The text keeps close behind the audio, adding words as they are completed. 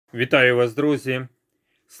Вітаю вас, друзі!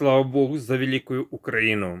 Слава Богу за великую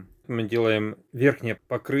Украину! Мы делаем верхнее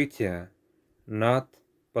покрытие над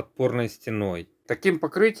подпорной стеной. Таким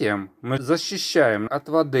покрытием мы защищаем от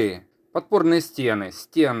воды подпорные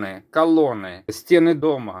стены, колонны, стены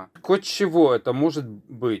дома. Хоть чего это может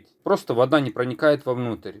быть. Просто вода не проникает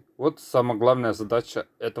вовнутрь. Вот самая главная задача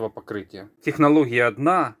этого покрытия. Технология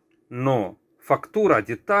одна, но фактура,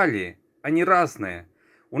 детали, они разные.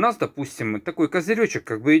 У нас, допустим, такой козыречек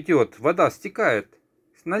как бы идет, вода стекает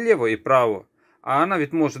налево и право. А она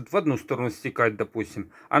ведь может в одну сторону стекать,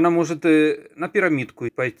 допустим. Она может на пирамидку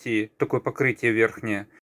пойти, такое покрытие верхнее.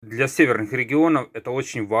 Для северных регионов это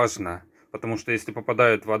очень важно, потому что если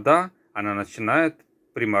попадает вода, она начинает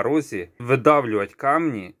при морозе выдавливать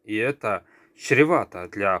камни, и это чревато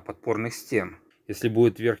для подпорных стен. Если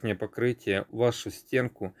будет верхнее покрытие, в вашу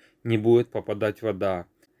стенку не будет попадать вода.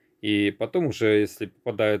 И потом уже, если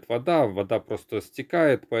попадает вода, вода просто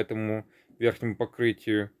стекает по этому верхнему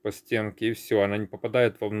покрытию, по стенке, и все, она не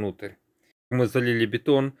попадает вовнутрь. Мы залили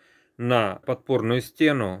бетон на подпорную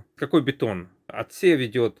стену. Какой бетон? Отсев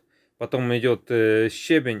идет, потом идет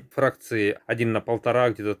щебень фракции 1 на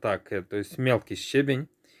 1,5, где-то так, то есть мелкий щебень.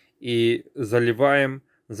 И заливаем,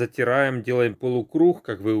 затираем, делаем полукруг,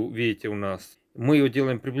 как вы видите у нас. Мы его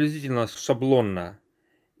делаем приблизительно шаблонно.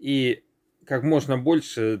 И как можно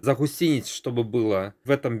больше загусениц, чтобы было в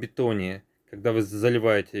этом бетоне, когда вы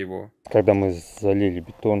заливаете его. Когда мы залили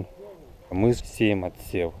бетон, мы сеем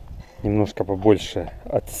отсев. Немножко побольше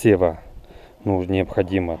отсева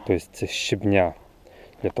необходимо, то есть щебня,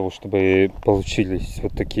 для того, чтобы получились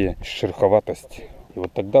вот такие шероховатости. И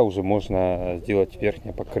вот тогда уже можно сделать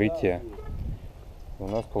верхнее покрытие. У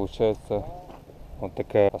нас получается вот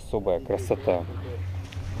такая особая красота,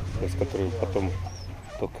 то есть которую потом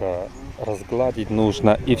только разгладить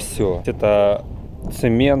нужно, и все. Это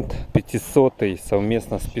цемент 500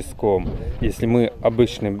 совместно с песком. Если мы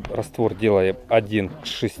обычный раствор делаем 1 к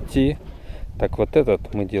 6, так вот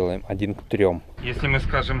этот мы делаем 1 к 3. Если мы,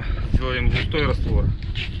 скажем, сделаем густой раствор,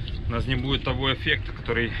 у нас не будет того эффекта,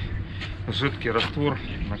 который жидкий раствор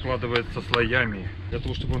накладывается слоями, для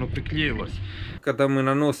того, чтобы оно приклеилось. Когда мы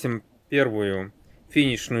наносим первую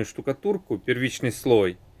финишную штукатурку, первичный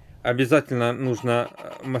слой, обязательно нужно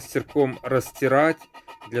мастерком растирать,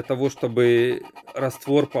 для того, чтобы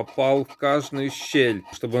раствор попал в каждую щель,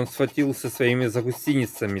 чтобы он схватился своими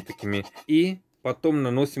загусеницами такими. И потом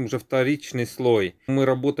наносим уже вторичный слой. Мы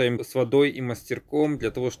работаем с водой и мастерком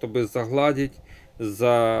для того, чтобы загладить,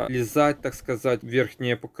 залезать, так сказать,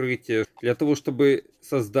 верхнее покрытие, для того, чтобы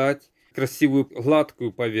создать красивую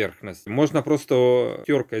гладкую поверхность. Можно просто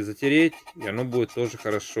теркой затереть, и оно будет тоже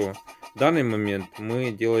хорошо. В данный момент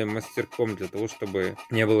мы делаем мастерком для того, чтобы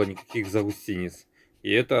не было никаких загусениц.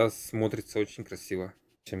 И это смотрится очень красиво.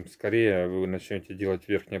 Чем скорее вы начнете делать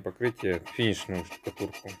верхнее покрытие, финишную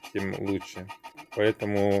штукатурку, тем лучше.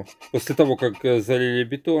 Поэтому после того, как залили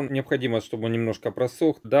бетон, необходимо, чтобы он немножко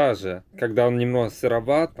просох. Даже когда он немного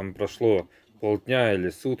сыроват, там прошло полдня или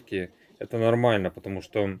сутки, это нормально, потому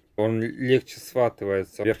что он легче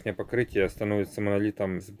схватывается. Верхнее покрытие становится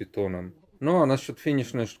монолитом с бетоном. Ну а насчет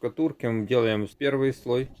финишной штукатурки мы делаем первый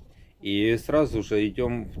слой. И сразу же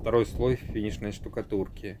идем второй слой финишной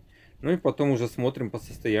штукатурки. Ну и потом уже смотрим по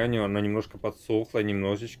состоянию, она немножко подсохла,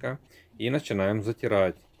 немножечко. И начинаем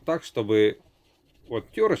затирать. Так, чтобы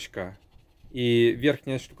вот терочка и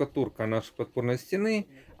верхняя штукатурка нашей подпорной стены,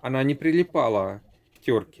 она не прилипала к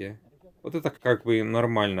терке. Вот это как бы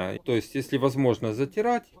нормально. То есть, если возможно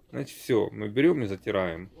затирать, значит все, мы берем и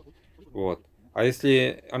затираем. Вот. А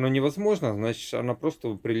если оно невозможно, значит оно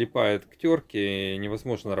просто прилипает к терке и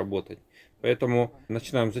невозможно работать. Поэтому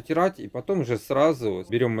начинаем затирать и потом уже сразу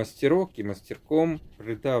берем мастерок и мастерком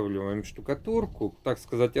придавливаем штукатурку, так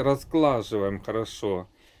сказать, разглаживаем хорошо,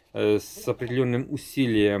 с определенным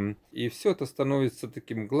усилием. И все это становится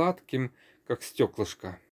таким гладким, как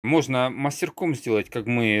стеклышко. Можно мастерком сделать, как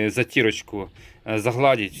мы затирочку,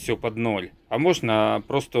 загладить все под ноль. А можно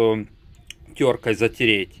просто теркой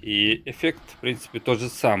затереть, и эффект в принципе тот же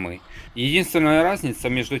самый. Единственная разница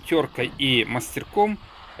между теркой и мастерком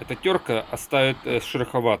 — это терка оставит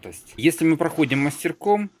шероховатость. Если мы проходим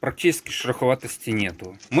мастерком, практически шероховатости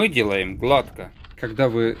нету. Мы делаем гладко. Когда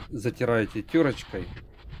вы затираете терочкой,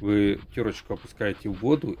 вы терочку опускаете в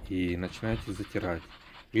воду и начинаете затирать.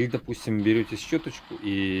 Или, допустим, берете щеточку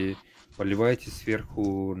и поливаете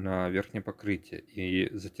сверху на верхнее покрытие и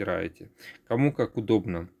затираете. Кому как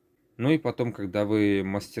удобно. Ну и потом, когда вы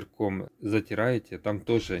мастерком затираете, там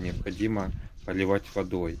тоже необходимо поливать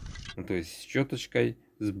водой. То есть щеточкой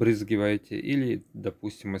сбрызгиваете или,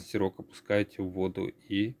 допустим, мастерок опускаете в воду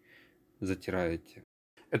и затираете.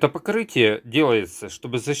 Это покрытие делается,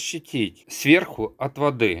 чтобы защитить сверху от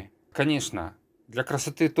воды. Конечно, для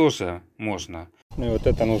красоты тоже можно. Ну и вот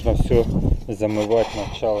это нужно все замывать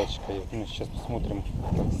мочалочкой. Мы сейчас посмотрим,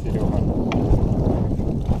 как Серега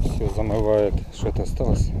все замывает. Что это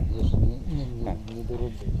осталось?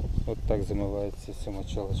 Вот так замывается все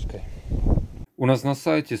мочалочкой. У нас на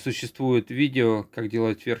сайте существует видео, как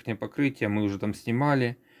делать верхнее покрытие. Мы уже там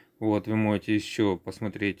снимали. Вот, вы можете еще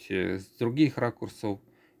посмотреть с других ракурсов.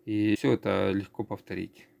 И все это легко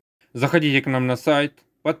повторить. Заходите к нам на сайт,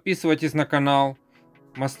 подписывайтесь на канал.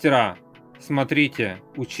 Мастера, смотрите,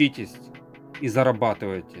 учитесь и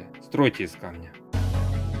зарабатывайте. Стройте из камня.